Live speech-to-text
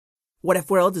What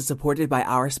If World is supported by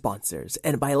our sponsors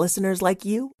and by listeners like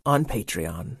you on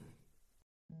Patreon.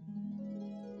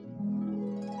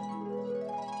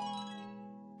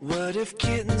 What if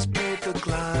kittens played the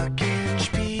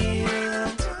glockenspiel?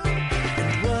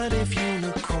 And what if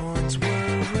unicorns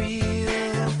were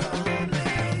real?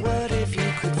 What if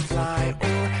you could fly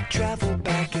or travel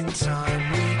back in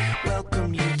time? We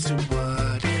welcome you to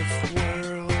What If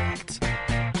World.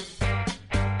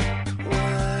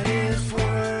 What If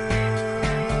World?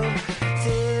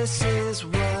 This is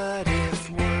What If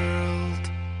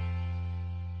World.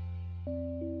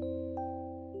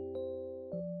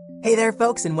 Hey there,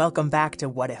 folks, and welcome back to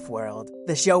What If World,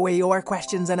 the show where your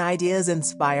questions and ideas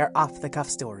inspire off-the-cuff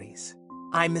stories.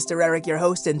 I'm Mr. Eric, your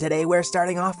host, and today we're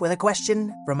starting off with a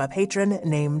question from a patron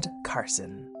named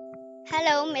Carson.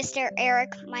 Hello, Mr.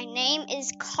 Eric. My name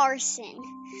is Carson.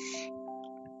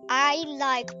 I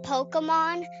like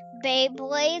Pokemon,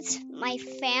 Beyblades, my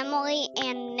family,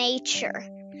 and nature.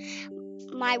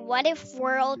 My What If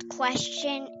World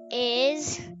question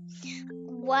is,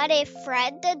 what if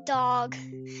Fred the dog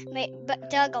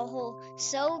dug a hole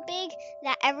so big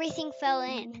that everything fell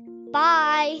in?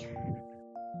 Bye!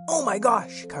 Oh my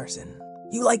gosh, Carson,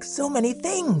 you like so many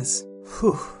things.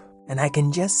 Whew. And I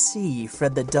can just see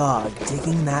Fred the dog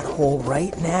digging that hole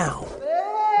right now.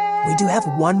 We do have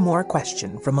one more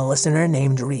question from a listener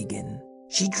named Regan.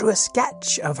 She drew a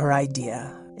sketch of her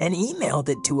idea and emailed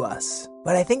it to us,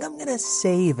 but I think I'm gonna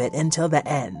save it until the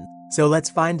end. So let's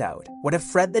find out. What if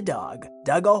Fred the dog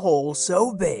dug a hole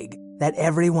so big that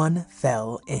everyone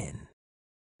fell in?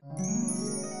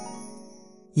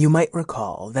 You might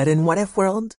recall that in What If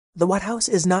World, the What House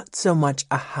is not so much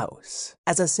a house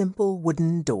as a simple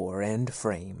wooden door and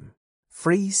frame,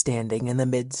 freestanding in the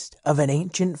midst of an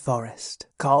ancient forest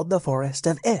called the Forest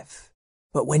of If.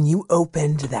 But when you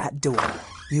opened that door,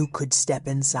 you could step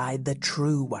inside the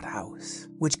true What House,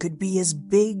 which could be as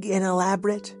big and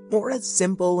elaborate or as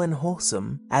simple and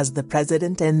wholesome as the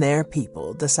president and their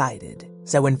people decided.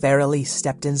 So when Farrelly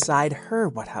stepped inside her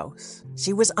What House,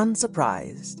 she was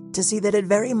unsurprised to see that it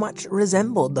very much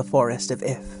resembled the Forest of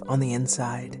If on the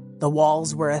inside. The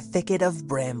walls were a thicket of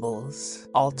brambles,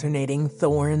 alternating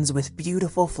thorns with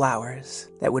beautiful flowers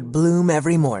that would bloom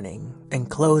every morning and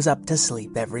close up to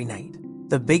sleep every night.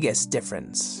 The biggest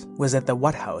difference was that the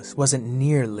What House wasn't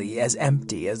nearly as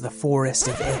empty as the Forest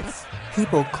of If.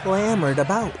 People clamored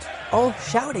about, all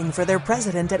shouting for their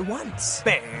president at once.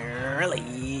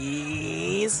 Farrelly's.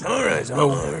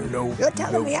 No. You're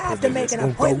telling me I have to make an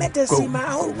appointment to see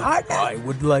my own partner? I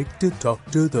would like to talk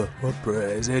to the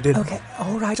president. Okay,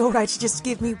 all right, just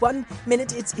give me 1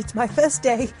 minute, it's my first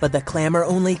day. But the clamor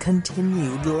only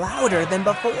continued louder than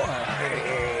before.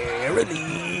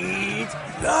 Farrelly's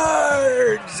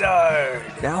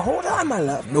Lardzard. Now hold on, my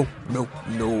love. No,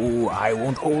 I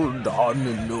won't hold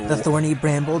on, no. The thorny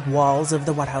brambled walls of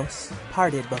the What House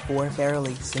parted before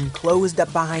Farrelly and closed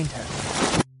up behind her.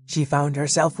 She found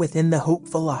herself within the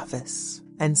hopeful office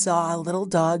and saw a little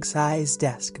dog-sized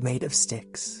desk made of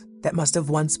sticks that must have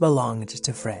once belonged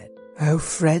to Fred. Oh,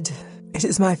 Fred, it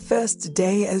is my first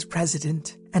day as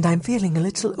president, and I'm feeling a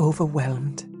little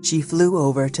overwhelmed. She flew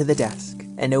over to the desk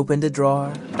and opened a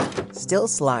drawer, still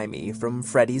slimy from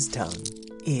Freddy's tongue.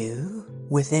 Ew.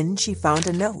 Within, she found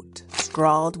a note,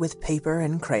 scrawled with paper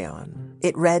and crayon.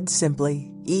 It read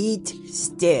simply, "Eat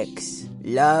sticks.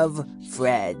 Love,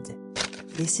 Fred."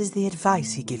 This is the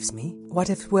advice he gives me. What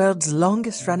if world's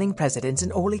longest-running president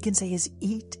and all he can say is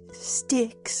eat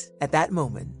sticks? At that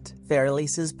moment,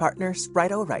 Farrelly's partner,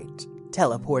 Sprite Wright,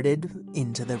 teleported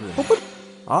into the room.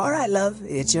 All right, love,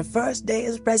 it's your first day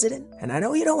as president, and I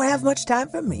know you don't have much time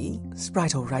for me.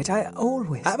 Sprite Wright, I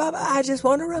just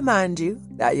want to remind you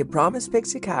that you promised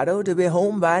Pixicado to be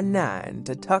home by 9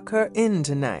 to tuck her in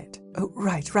tonight. Oh,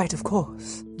 right, of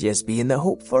course. Just be in the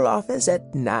hopeful office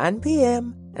at 9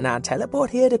 p.m., and I'll teleport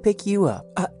here to pick you up.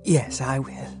 Yes, I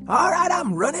will. All right,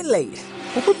 I'm running late.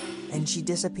 And she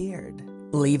disappeared,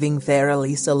 leaving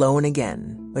Farrelly alone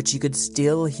again. But she could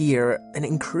still hear an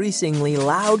increasingly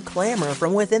loud clamor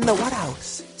from within the What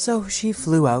House. So she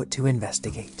flew out to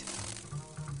investigate.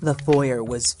 The foyer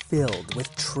was filled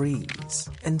with trees,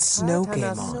 and snow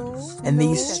came on, and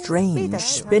these strange,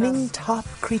 spinning-top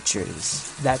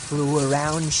creatures that flew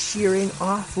around shearing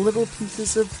off little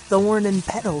pieces of thorn and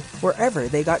petal wherever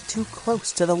they got too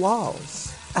close to the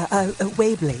walls.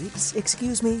 Wayblades,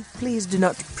 excuse me, please do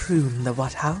not prune the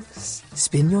What House.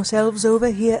 Spin yourselves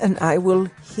over here, and I will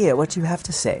hear what you have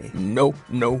to say. No,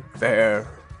 fair,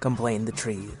 complained the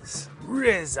trees.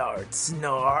 Rizzard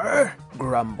snore,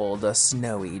 grumbled a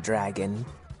snowy dragon.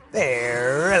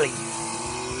 Farrelly's.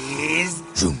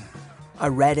 A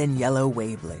red and yellow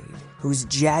Wayblade whose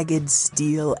jagged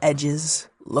steel edges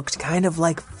looked kind of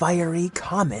like fiery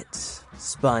comets,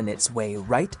 spun its way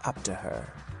right up to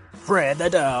her. Fred the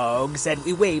dog said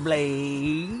we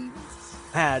Wayblades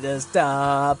had to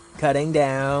stop cutting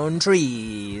down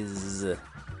trees.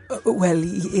 Well,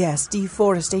 yes,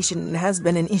 deforestation has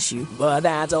been an issue. But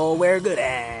that's all we're good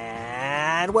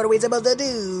at. What are we supposed to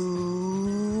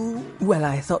do? Well,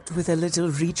 I thought with a little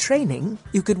retraining,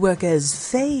 you could work as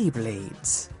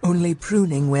Feyblades, only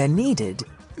pruning where needed,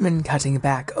 and cutting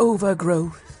back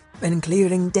overgrowth, and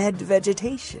clearing dead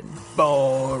vegetation.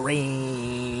 Boring.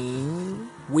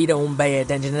 We don't pay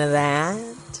attention to that.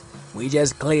 We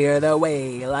just clear the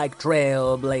way like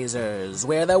trailblazers.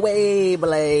 We're the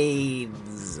Wayblades.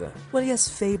 Well, yes,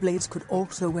 Feyblades could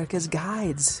also work as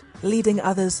guides, leading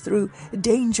others through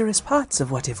dangerous parts of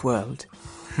What If World.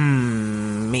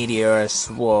 Meteor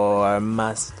Swarm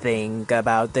must think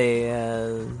about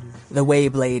this. The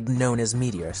Wayblade known as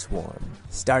Meteor Swarm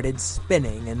started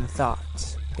spinning in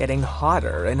thought, getting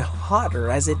hotter and hotter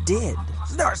as it did.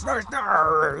 Snarr, snarr,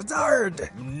 snarr, Zard!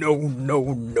 No,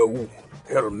 no, no.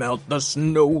 He'll melt the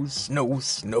snow, snow,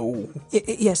 snow.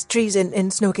 Yes, trees and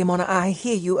Snowcamon, I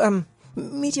hear you.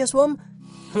 Meteor Swarm?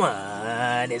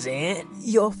 What is it?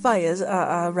 Your fires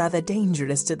are rather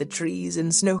dangerous to the trees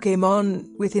and Snowcamon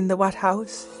within the What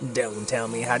House. Don't tell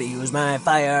me how to use my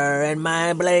fire and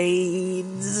my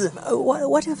blades.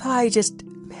 What if I just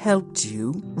helped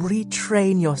you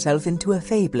retrain yourself into a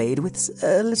Feyblade with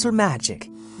a little magic?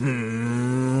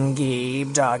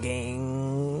 Keep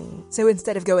talking. So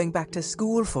instead of going back to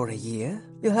school for a year,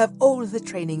 you'll have all the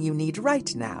training you need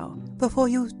right now, before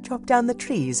you chop down the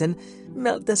trees and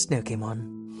melt the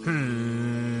Snowcamon.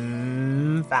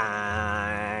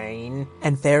 Fine.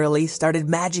 And Fairly started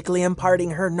magically imparting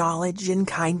her knowledge and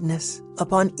kindness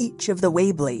upon each of the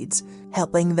Wayblades,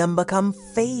 helping them become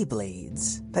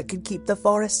Feyblades that could keep the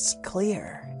forests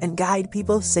clear and guide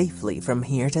people safely from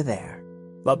here to there.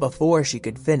 But before she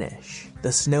could finish, the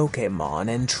Snowcamon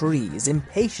and trees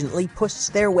impatiently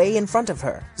pushed their way in front of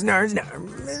her. Snarr, snarr,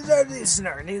 snarr,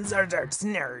 snarr, snarr,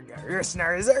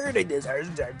 snarr,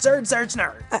 snarr,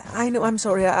 snarr. I know, I'm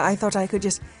sorry, I thought I could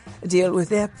just deal with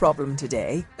their problem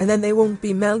today, and then they won't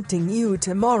be melting you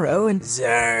tomorrow, and...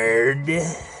 Zard,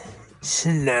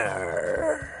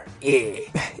 snarr.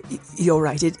 You're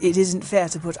right, it isn't fair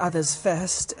to put others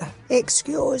first.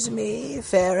 Excuse me,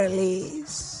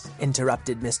 Fairlies,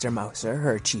 interrupted Mr. Mouser,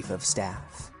 her chief of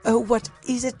staff. Oh, what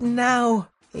is it now?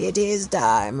 It is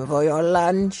time for your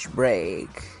lunch break.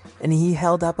 And he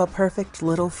held up a perfect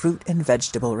little fruit and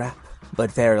vegetable wrap. But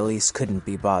Fairlies couldn't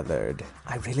be bothered.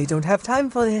 I really don't have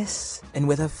time for this. And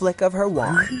with a flick of her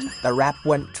wand, the wrap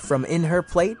went from in her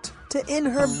plate to in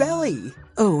her belly.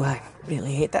 Oh, I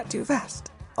really hate that too fast.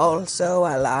 Also,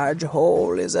 a large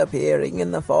hole is appearing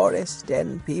in the forest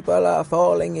and people are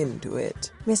falling into it.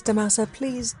 Mr. Mouser,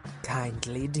 please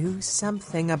kindly do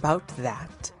something about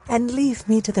that and leave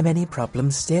me to the many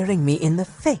problems staring me in the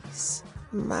face.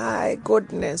 My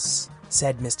goodness,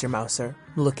 said Mr. Mouser,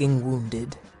 looking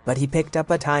wounded. But he picked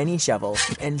up a tiny shovel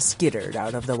and skittered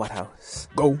out of the What House.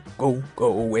 Go, go,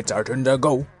 go, it's our turn to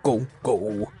go, go,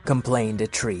 go, complained a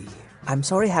tree. I'm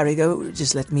sorry, Harigo,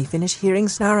 just let me finish hearing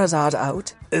Snarazard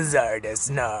out.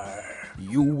 Zardasnar.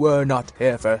 You were not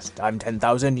here first. I'm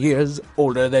 10,000 years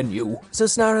older than you. So,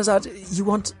 Snarazard, you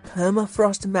want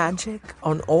permafrost magic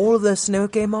on all the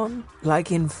Snowcamon?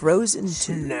 Like in Frozen 2?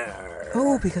 Snarr.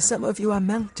 Oh, because some of you are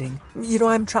melting. You know,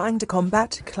 I'm trying to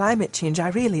combat climate change. I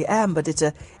really am, but it's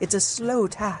a slow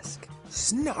task.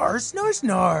 Snarr, snarr,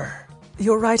 snarr.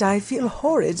 You're right, I feel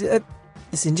horrid.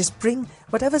 Listen, just bring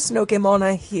whatever Snowcamon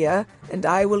I hear, and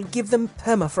I will give them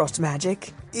permafrost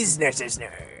magic. Snarr, snarr,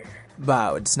 snarr,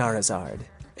 bowed Snarazard,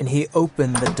 and he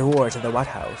opened the door to the What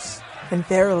House, and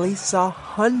Fairly saw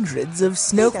hundreds of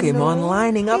Snowcamon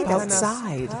lining up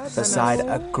outside, beside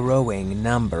a growing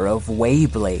number of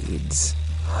Wayblades.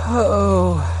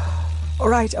 Oh, all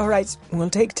right, we'll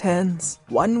take turns.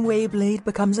 One Wayblade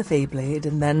becomes a Feyblade,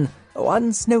 and then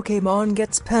one Snowcamon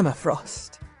gets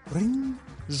permafrost. Ring.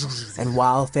 And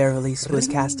while Fairlies was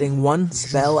casting one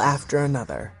spell after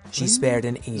another, she spared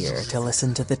an ear to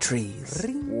listen to the trees.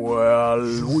 Well,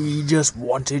 we just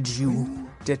wanted you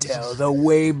to tell the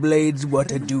Wayblades what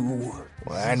to do,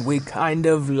 and we kind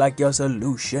of like your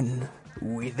solution.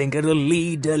 We think it'll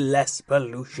lead to less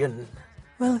pollution.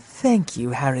 Well, thank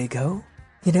you, Harigo.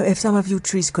 You know, if some of you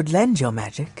trees could lend your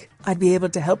magic, I'd be able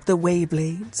to help the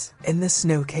Wayblades and the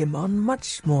Snowcamon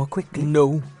much more quickly.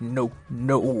 No,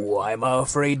 I'm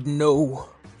afraid no.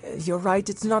 You're right,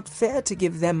 it's not fair to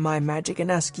give them my magic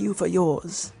and ask you for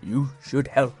yours. You should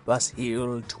help us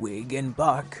heal Twig and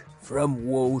Bark from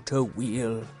woe to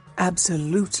weal.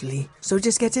 Absolutely. So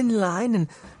just get in line and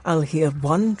I'll heal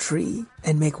one tree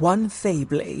and make one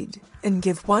Feyblade and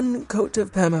give one coat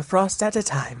of permafrost at a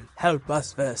time. Help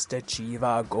us first achieve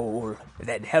our goal,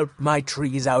 then help my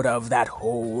trees out of that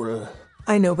hole.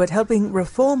 I know, but helping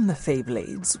reform the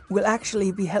Feyblades will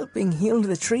actually be helping heal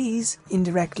the trees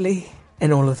indirectly.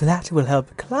 And all of that will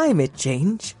help climate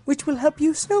change, which will help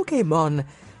you, Snowcaemon,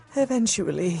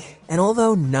 eventually. And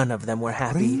although none of them were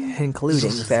happy, including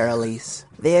Feralise,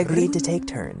 they agreed to take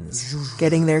turns,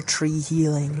 getting their tree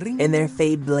healing, and their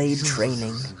Feyblade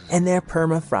training, and their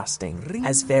permafrosting,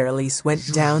 as Feralise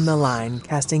went down the line,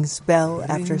 casting spell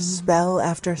after spell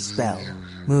after spell,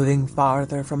 moving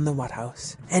farther from the What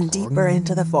House, and deeper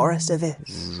into the Forest of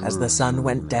Ish, as the sun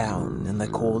went down in the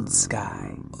cold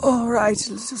sky. All right,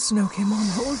 little Snowcaemon,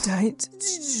 hold tight.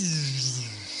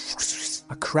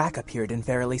 A crack appeared in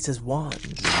Feralise's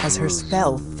wand as her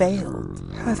spell failed.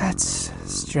 Oh, that's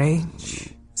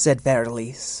strange, said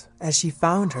Feralise, as she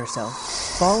found herself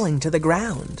falling to the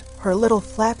ground. Her little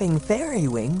flapping fairy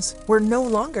wings were no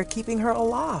longer keeping her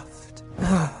aloft.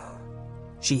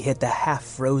 She hit the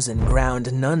half-frozen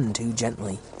ground none too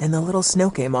gently, and the little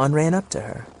Snowcaemon ran up to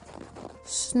her.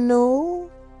 Snow?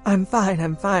 I'm fine.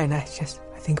 I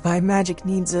think my magic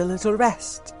needs a little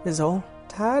rest, is all.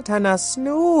 Tatana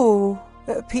Snow.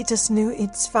 Peter Snow,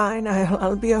 it's fine.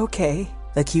 I'll be okay.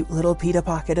 The cute little Peter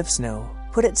Pocket of Snow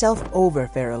put itself over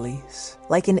Feralise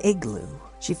like an igloo.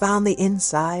 She found the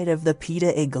inside of the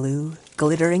Peter igloo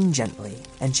glittering gently,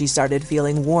 and she started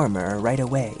feeling warmer right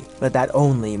away, but that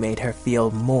only made her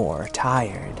feel more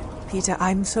tired. Peter,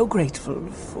 I'm so grateful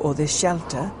for this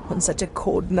shelter on such a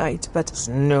cold night, but...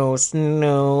 Snow.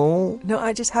 No,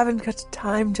 I just haven't got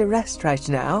time to rest right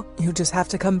now. You'll just have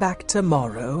to come back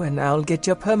tomorrow, and I'll get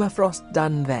your permafrost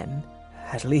done then.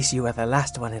 At least you were the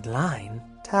last one in line.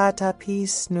 Tata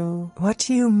peace, Snow. What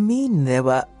do you mean there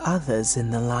were others in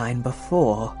the line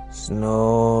before?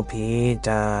 Snow,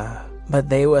 Peter. But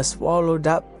they were swallowed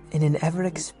up in an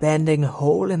ever-expanding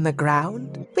hole in the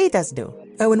ground? Peter Snow.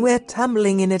 Oh, and we're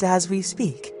tumbling in it as we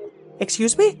speak.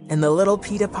 Excuse me? And the little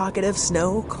Peter Pocket of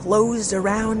Snow closed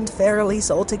around Feralise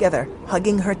altogether,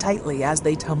 hugging her tightly as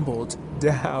they tumbled.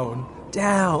 Down,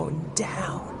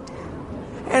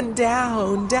 and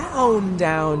down.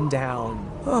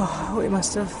 Oh, we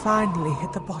must have finally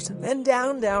hit the bottom. And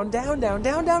down.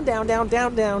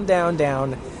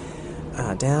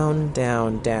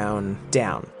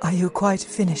 Down. Are you quite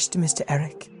finished, Mr.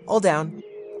 Eric? All down.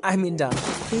 I mean done.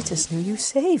 Peter Snow, you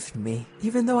saved me,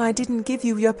 even though I didn't give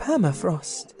you your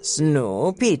permafrost.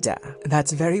 Snow, Peter.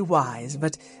 That's very wise,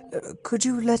 but could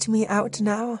you let me out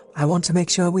now? I want to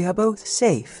make sure we are both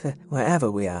safe,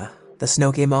 wherever we are. The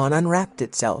Snowcaemon unwrapped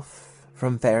itself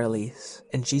from Feralise,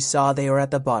 and she saw they were at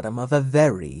the bottom of a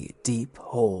very deep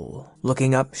hole.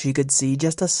 Looking up, she could see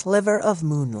just a sliver of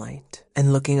moonlight,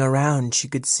 and looking around, she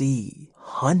could see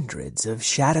hundreds of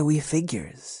shadowy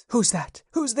figures. Who's that?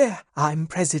 Who's there? I'm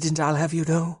President, I'll have you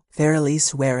know.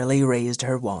 Feralise warily raised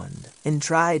her wand and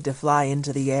tried to fly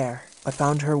into the air, but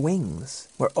found her wings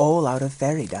were all out of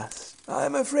fairy dust.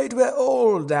 I'm afraid we're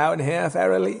all down here,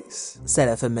 Feralise, said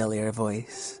a familiar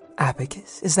voice.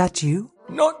 Abacus, is that you?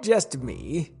 Not just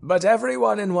me, but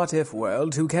everyone in What If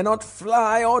World who cannot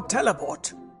fly or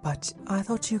teleport. But I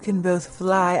thought you can both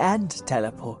fly and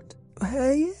teleport.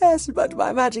 Yes, but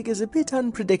my magic is a bit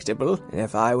unpredictable.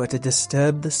 If I were to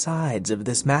disturb the sides of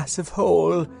this massive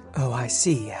hole... Oh, I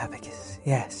see, Abacus.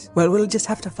 Yes. Well, we'll just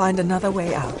have to find another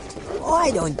way out. Oh, I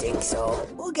don't think so.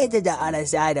 We'll get to the other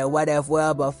side of What If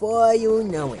World before you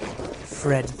know it.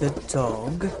 Fred the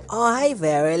dog. Oh, hi,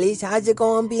 Feralise. How's it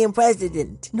going being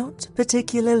president? Not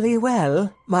particularly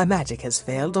well. My magic has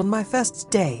failed on my first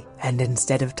day, and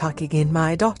instead of tucking in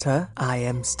my daughter, I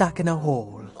am stuck in a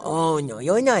hole. Oh, no,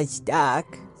 you're not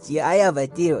stuck. See, I have a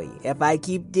theory. If I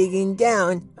keep digging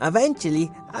down,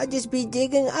 eventually I'll just be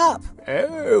digging up.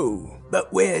 Oh,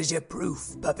 but where's your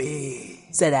proof, puppy?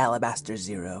 Said Alabaster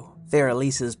Zero,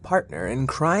 Feralise's partner in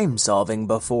crime solving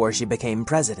before she became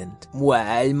president.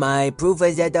 Well, my proof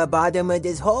is at the bottom of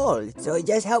this hole, so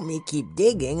just help me keep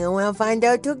digging and we'll find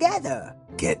out together.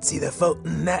 Can't see the fault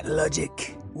in that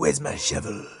logic. Where's my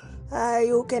shovel?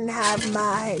 You can have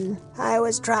mine. I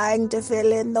was trying to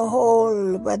fill in the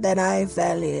hole, but then I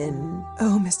fell in.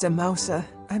 Oh, Mr. Mouser,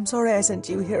 I'm sorry I sent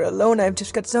you here alone. I've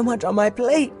just got so much on my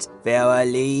plate.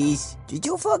 Feralise, did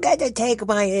you forget to take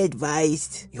my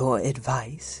advice? Your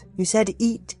advice? You said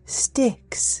eat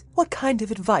sticks. What kind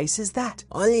of advice is that?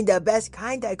 Only the best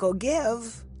kind I could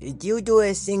give. Did you do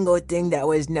a single thing that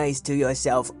was nice to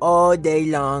yourself all day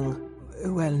long?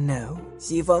 Well, no.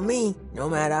 See, for me, no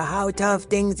matter how tough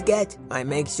things get, I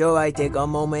make sure I take a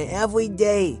moment every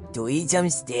day to eat some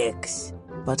sticks.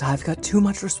 But I've got too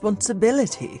much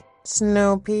responsibility.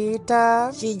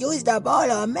 Snoopita, she used up all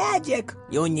her magic.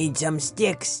 You need some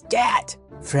sticks, stat.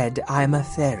 Fred, I'm a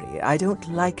fairy. I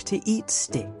don't like to eat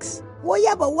sticks. Well,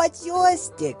 yeah, but what's your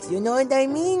sticks? You know what I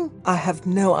mean? I have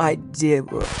no idea.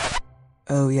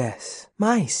 Oh, yes,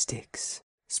 my sticks.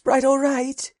 Sprite, all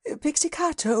right?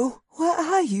 Pixie-Cato, where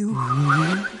are you?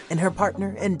 And her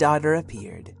partner and daughter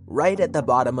appeared, right at the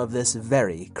bottom of this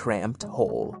very cramped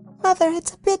hole. Mother,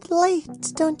 it's a bit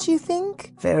late, don't you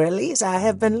think? Fairlies, I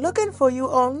have been looking for you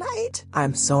all night.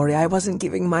 I'm sorry I wasn't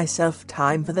giving myself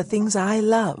time for the things I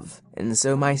love, and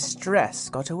so my stress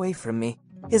got away from me.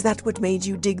 Is that what made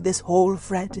you dig this hole,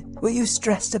 Fred? Were you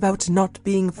stressed about not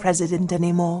being president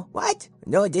anymore? What?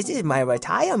 No, this is my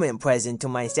retirement present to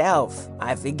myself.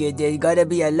 I figured there's gotta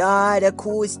be a lot of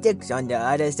cool sticks on the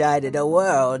other side of the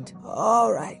world.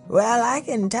 Alright, well, I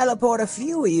can teleport a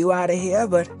few of you out of here,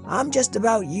 but I'm just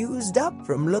about used up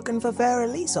from looking for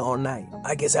Fairlies all night.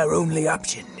 I guess our only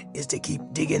option is to keep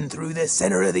digging through the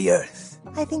center of the earth.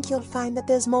 I think you'll find that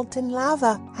there's molten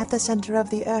lava at the center of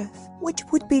the earth, which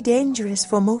would be dangerous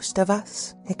for most of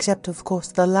us, except, of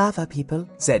course, the lava people,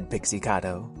 said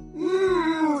Pixie-Cato.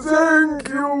 Thank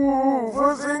you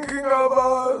for thinking of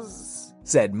us,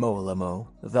 said Molamo,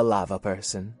 the lava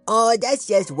person. Oh, that's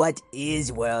just what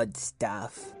is world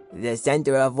stuff. The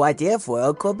center of What If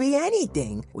World could be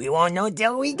anything. We won't know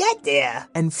till we get there.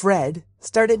 And Fred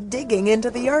started digging into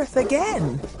the earth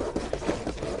again.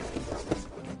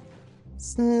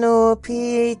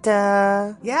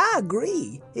 Snoopita. Yeah, I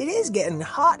agree. It is getting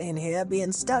hot in here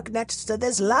being stuck next to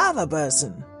this lava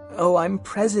person. Oh, I'm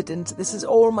president. This is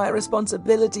all my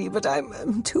responsibility, but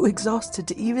I'm too exhausted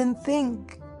to even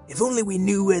think. If only we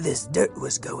knew where this dirt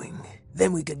was going,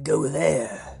 then we could go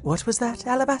there. What was that,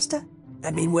 Alabaster? I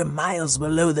mean, we're miles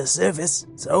below the surface,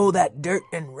 so all that dirt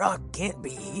and rock can't be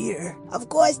here. Of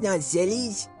course not,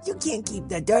 sillies. You can't keep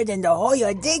the dirt in the hole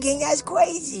you're digging. That's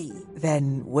crazy.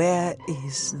 Then where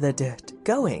is the dirt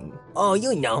going? Oh,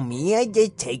 you know me. I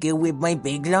just take it with my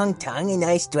big long tongue and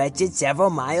I stretch it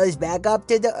several miles back up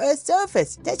to the Earth's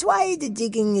surface. That's why the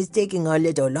digging is taking a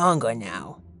little longer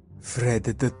now. Fred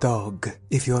the dog,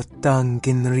 if your tongue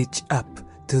can reach up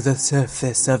to the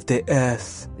surface of the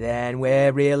earth, then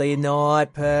we're really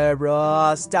not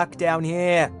stuck down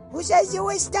here. Who says you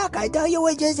were stuck? I thought you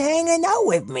were just hanging out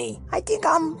with me. I think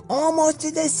I'm almost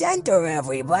to the center,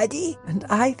 everybody. And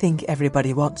I think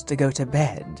everybody wants to go to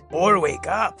bed. Or wake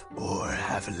up. Or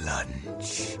have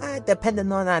lunch.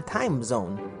 Depending on our time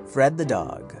zone. Fred the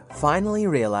dog, finally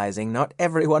realizing not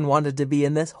everyone wanted to be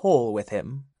in this hole with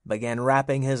him, began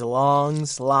wrapping his long,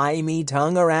 slimy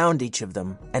tongue around each of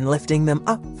them and lifting them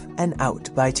up and out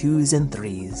by twos and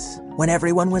threes. When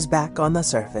everyone was back on the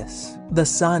surface, the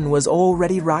sun was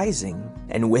already rising,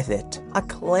 and with it, a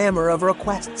clamor of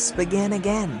requests began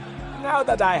again. Now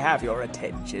that I have your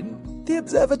attention, the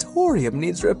observatorium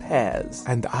needs repairs.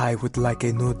 And I would like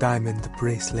a new diamond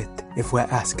bracelet if we're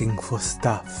asking for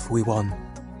stuff we want.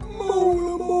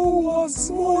 Molamo wants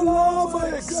more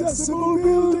lava-accessible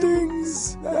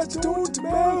buildings that don't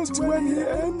melt when he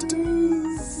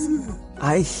enters.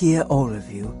 I hear all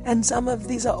of you, and some of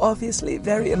these are obviously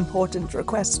very important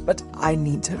requests, but I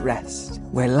need to rest.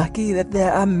 We're lucky that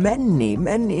there are many,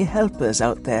 many helpers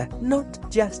out there, not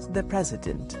just the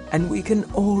president, and we can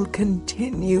all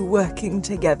continue working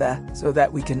together so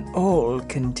that we can all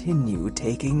continue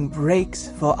taking breaks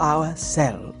for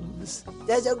ourselves.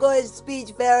 That's a good speech,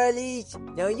 Fairlies.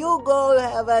 Now you go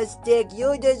have a stick.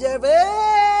 You deserve it.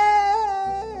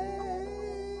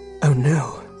 Oh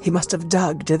no. He must have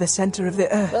dug to the center of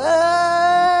the earth.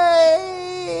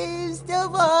 I'm still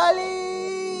falling.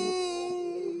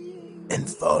 And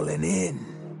falling in.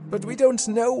 But we don't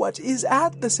know what is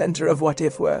at the center of What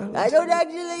If World. I don't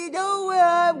actually know where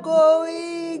I'm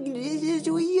going. This is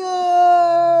weird.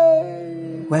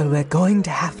 Well, we're going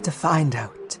to have to find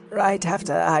out right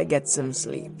after I get some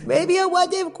sleep. Maybe a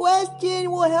what if question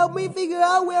will help me figure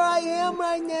out where I am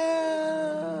right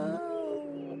now.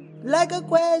 Like a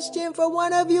question for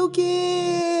one of you kids.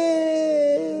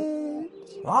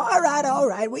 All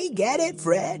right, we get it,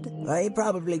 Fred. Well, you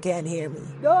probably can't hear me.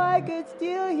 No, I can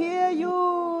still hear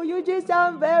you. You just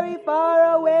sound very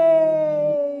far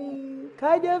away.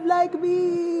 Kind of like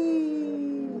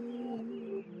me.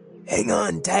 Hang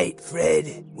on tight,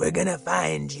 Fred. We're gonna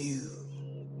find you.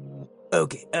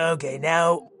 Okay,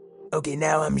 now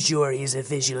I'm sure he's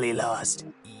officially lost.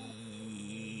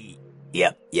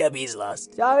 Yep, he's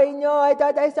lost. Sorry, no, I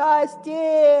thought I saw a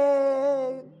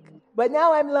stick. But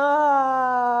now I'm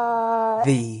lost.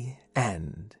 The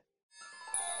end.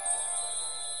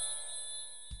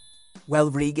 Well,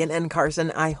 Regan and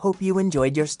Carson, I hope you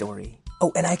enjoyed your story.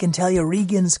 Oh, and I can tell you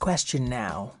Regan's question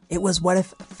now. It was, what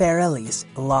if Fairelise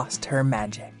lost her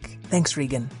magic? Thanks,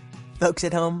 Regan. Folks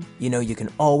at home, you know you can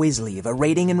always leave a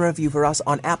rating and review for us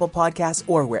on Apple Podcasts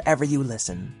or wherever you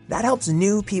listen. That helps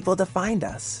new people to find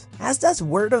us, as does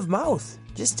word of mouth,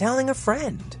 just telling a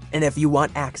friend. And if you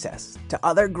want access to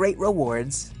other great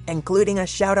rewards, including a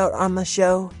shout out on the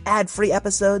show, ad-free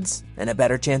episodes, and a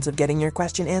better chance of getting your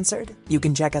question answered, you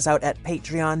can check us out at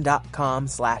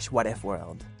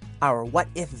patreon.com/whatifworld. Our What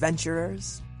If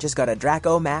Venturers just got a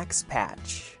Draco Max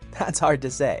patch. That's hard to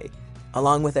say.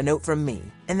 Along with a note from me.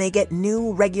 And they get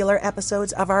new regular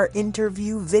episodes of our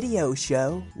interview video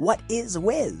show, What Is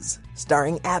Wiz,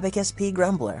 starring Abacus P.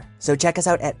 Grumbler. So check us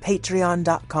out at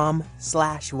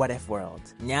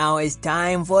patreon.com/whatifworld. Now it's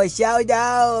time for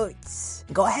shoutouts.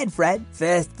 Go ahead, Fred.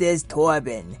 First is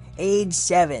Torben, age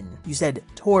 7. You said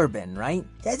Torben, right?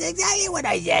 That's exactly what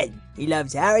I said. He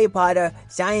loves Harry Potter,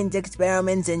 science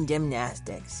experiments, and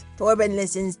gymnastics. Torben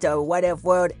listens to What If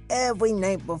World every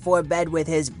night before bed with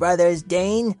his brothers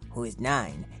Dane, who's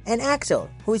 9, and Axel,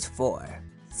 who's 4.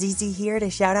 ZZ here to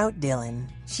shout out Dylan.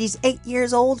 She's 8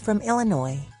 years old from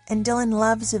Illinois, and Dylan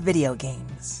loves video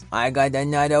games. I got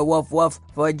another woof woof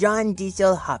for John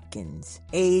Diesel Hopkins,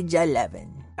 age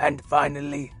 11. And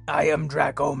finally, I am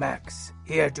Draco Max,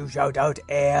 here to shout out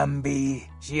AMB.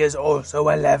 She is also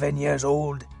 11 years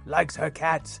old, likes her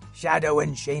cats, Shadow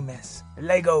and Seamus,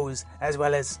 Legos, as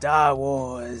well as Star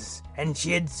Wars. And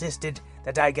she insisted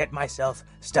that I get myself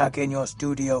stuck in your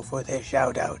studio for this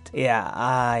shout out. Yeah,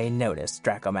 I noticed,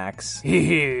 Draco Max.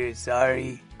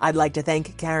 Sorry. I'd like to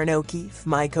thank Karen O'Keefe,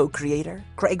 my co-creator,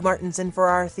 Craig Martinson for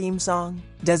our theme song,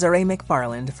 Desiree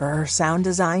McFarland for her sound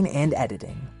design and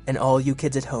editing, and all you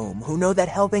kids at home who know that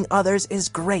helping others is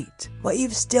great, but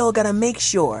you've still got to make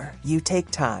sure you take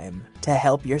time to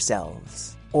help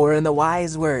yourselves. Or in the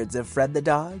wise words of Fred the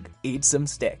dog, eat some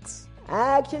sticks.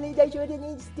 Actually, they shouldn't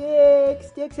eat sticks.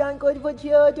 Sticks aren't good for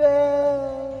children.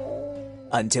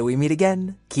 Until we meet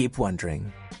again, keep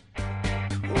wondering.